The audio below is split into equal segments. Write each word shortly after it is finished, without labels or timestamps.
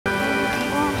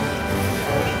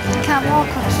can't walk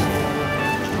with it.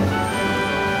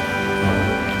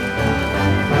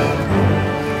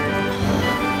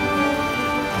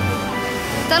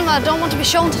 Thelma, I don't want to be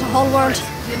shown to the whole world.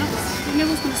 You're not. No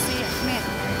one's going to see it. Come here.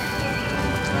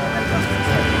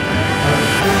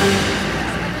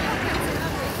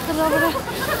 Put it over there.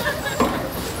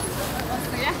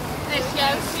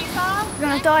 You're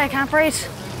gonna die, I can't breathe.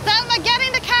 Thelma, get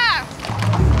in the car!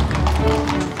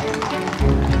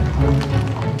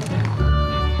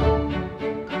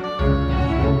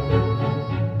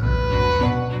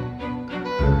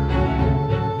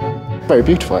 Very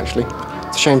beautiful, actually.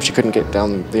 It's a shame she couldn't get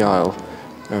down the aisle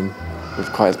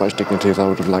with quite as much dignity as I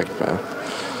would have liked, but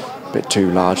a bit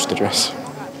too large, the dress.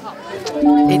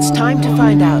 It's time to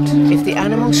find out if the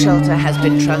animal shelter has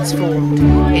been transformed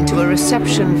into a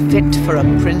reception fit for a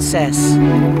princess.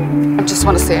 I just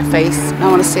want to see her face. I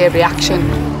want to see her reaction.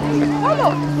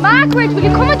 Margaret, will you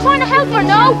come and try to help her?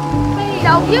 No?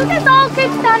 No, you just all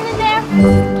keep standing there.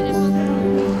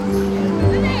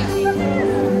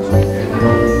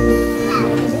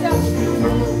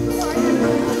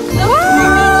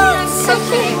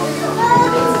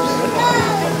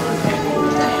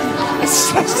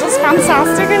 It's just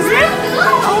fantastic, isn't it?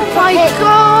 Oh my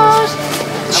God!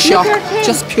 Shock,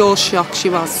 just pure shock she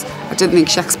was. I didn't think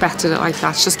she expected it like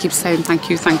that. She just keeps saying thank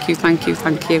you, thank you, thank you,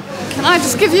 thank you. Can I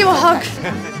just give you a hug?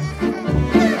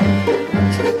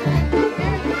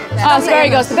 Oh, it's very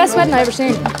good. It's the best wedding I've ever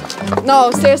seen.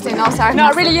 No, seriously, no, sorry. No,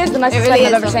 it really is the nicest wedding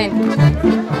I've ever seen.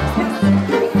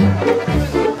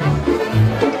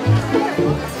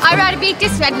 I'd rather beat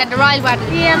this wedding than the royal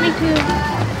wedding. Yeah, me too.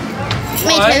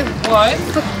 Me too. Why?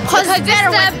 Because it's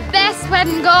the best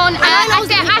wedding going. At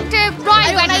the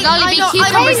royal wedding, they'll only be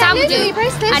cucumber sandwiches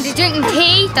and they're drinking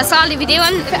tea. That's all they'll be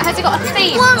doing. Has he got a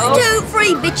theme? 1, 2,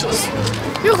 3 bitches.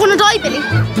 You're gonna die, Billy.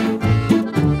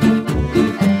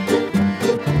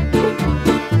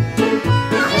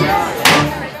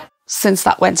 Since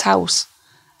that went out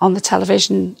on the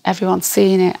television, everyone's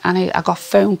seen it, and I got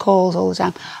phone calls all the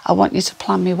time. I want you to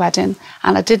plan my wedding.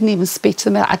 And I didn't even speak to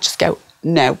them. I'd just go,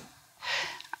 no.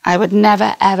 I would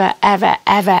never, ever, ever,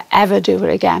 ever, ever do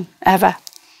it again, ever.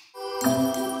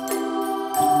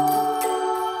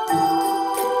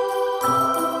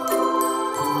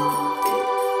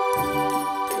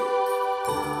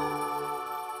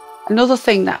 Another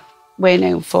thing that we're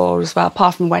known for as well,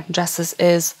 apart from wedding dresses,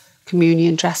 is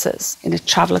communion dresses. In a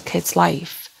traveller kid's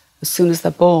life, as soon as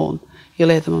they're born, you'll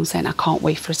hear the mum saying, I can't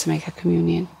wait for her to make a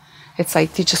communion. It's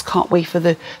like they just can't wait for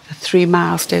the 3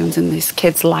 milestones in this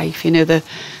kid's life, you know, the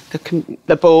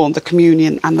born, the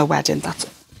communion and the wedding.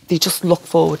 They just look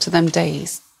forward to them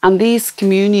days. And these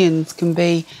communions can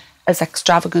be as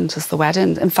extravagant as the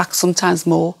wedding, in fact, sometimes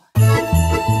more.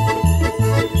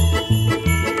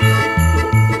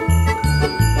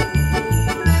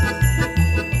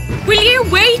 Will you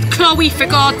wait, Chloe, for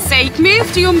God's sake?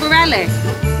 Move the umbrella.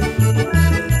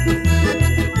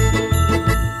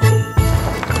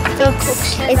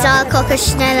 It's all Coco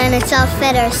Chanel and it's all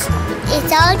feathers.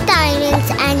 It's all diamonds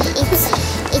and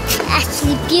it's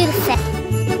actually beautiful.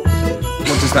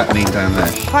 What does that mean down there?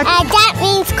 That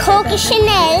means Coco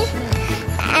Chanel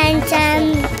and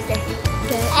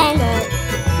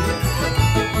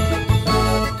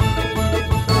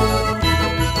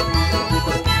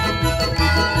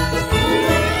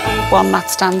one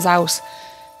that stands out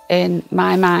in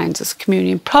my mind as a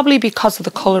communion, probably because of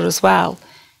the colour as well,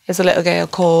 is a little girl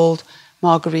called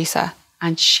Margarita,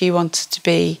 and she wanted to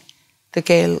be the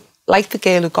girl, like the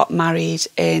girl who got married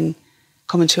in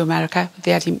Coming to America, with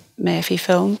the Eddie Murphy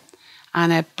film,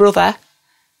 and her brother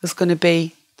was going to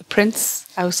be the prince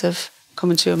out of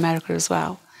Coming to America as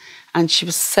well. And she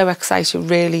was so excited,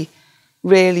 really,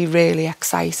 really, really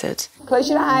excited. Close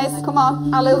your eyes, come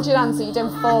on. I'll hold your hand so you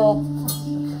don't fall.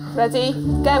 Ready?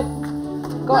 Go.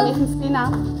 Go on, you can see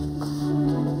now.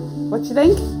 What do you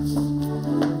think?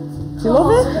 Do you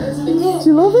love it? Do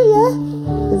you love it, yeah?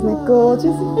 Isn't it gorgeous?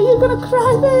 Are you going to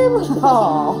cry, babe?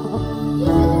 Oh.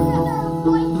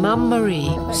 Mum Marie,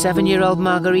 7-year-old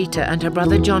Margarita and her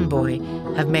brother John Boy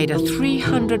have made a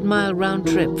 300-mile round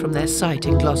trip from their site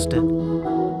in Gloucester.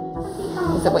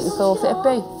 Is it what you thought it'd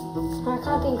be?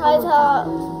 I thought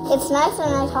it's nicer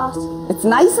than I thought. It's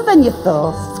nicer than you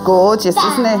thought. It's gorgeous,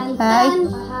 isn't it? Hey?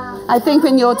 I think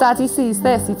when your daddy sees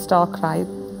this, he'd start crying.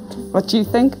 What do you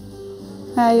think?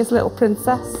 Hey, his little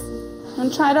princess. You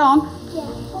want to try it on? Yeah.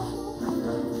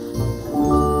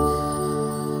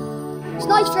 It's a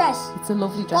nice dress. It's a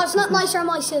lovely dress. Well, it's not nicer than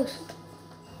my suit.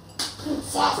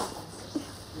 Princess.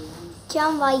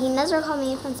 John, why you never call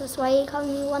me a princess? Why you call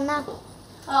me one now?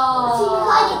 Oh. So you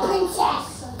like a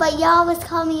princess. But you always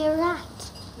call me a rat.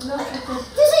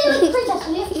 Just say you're a princess,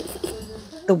 will you?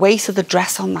 the weight of the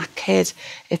dress on that kid,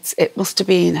 it must have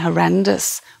been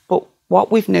horrendous. But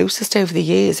what we've noticed over the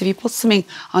years, if you put something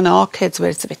on our kids where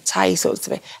it's a bit tight or it's a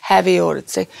bit heavy or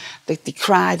they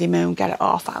cry, they moan, get it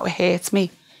off, that hurts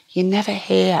me, you never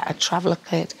hear a traveller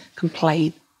kid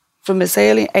complain. From as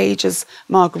early age as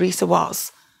Margarita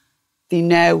was, they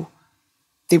know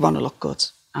they want to look good.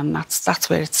 And that's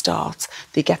where it starts.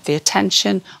 They get the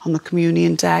attention on the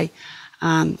communion day,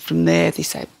 and from there they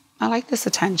say, I like this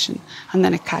attention, and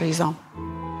then it carries on.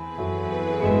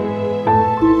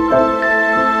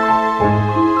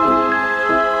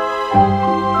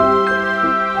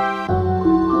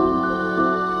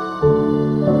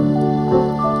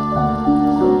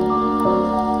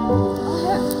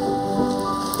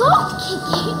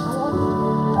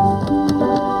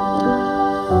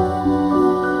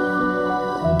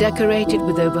 Decorated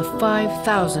with over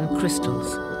 5,000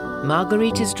 crystals,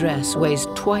 Margarita's dress weighs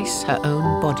twice her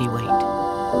own body weight.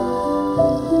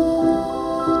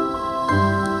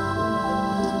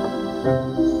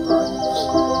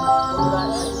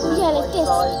 Yeah, like this.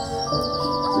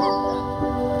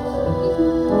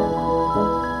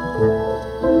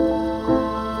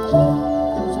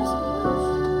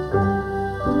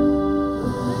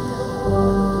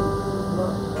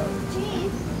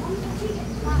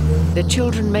 The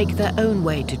children make their own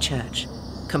way to church,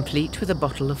 complete with a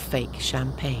bottle of fake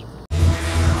champagne.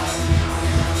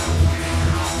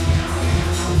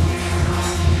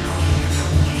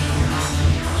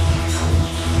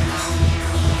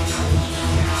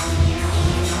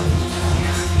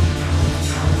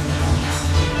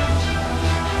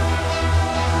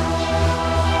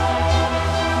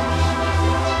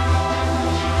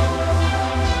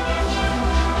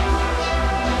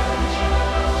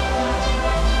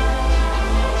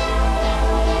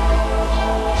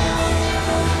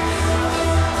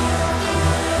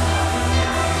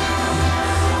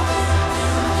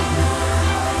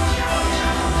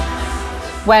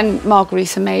 When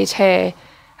Margarita made her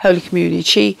Holy Communion,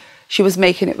 she was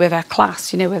making it with her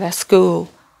class, you know, with her school.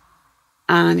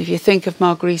 And if you think of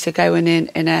Margarita going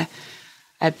in a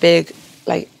big,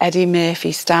 like, Eddie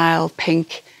Murphy style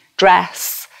pink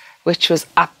dress, which was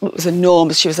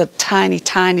enormous. She was a tiny,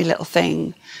 tiny little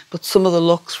thing. But some of the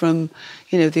looks from,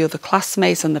 you know, the other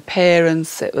classmates and the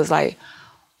parents, it was like,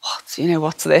 what, you know,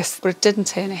 what's this? But it didn't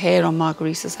turn a hair on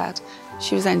Margarita's head.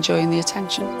 She was enjoying the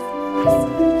attention.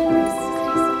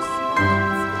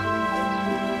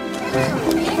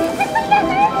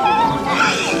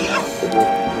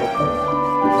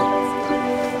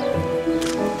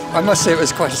 I must say it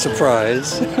was quite a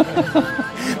surprise.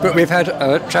 But we've had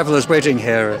a travellers' wedding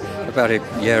here about a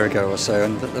year ago or so,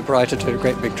 and the bride had a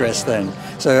great big dress then.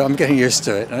 So I'm getting used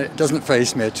to it, and it doesn't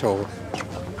faze me at all.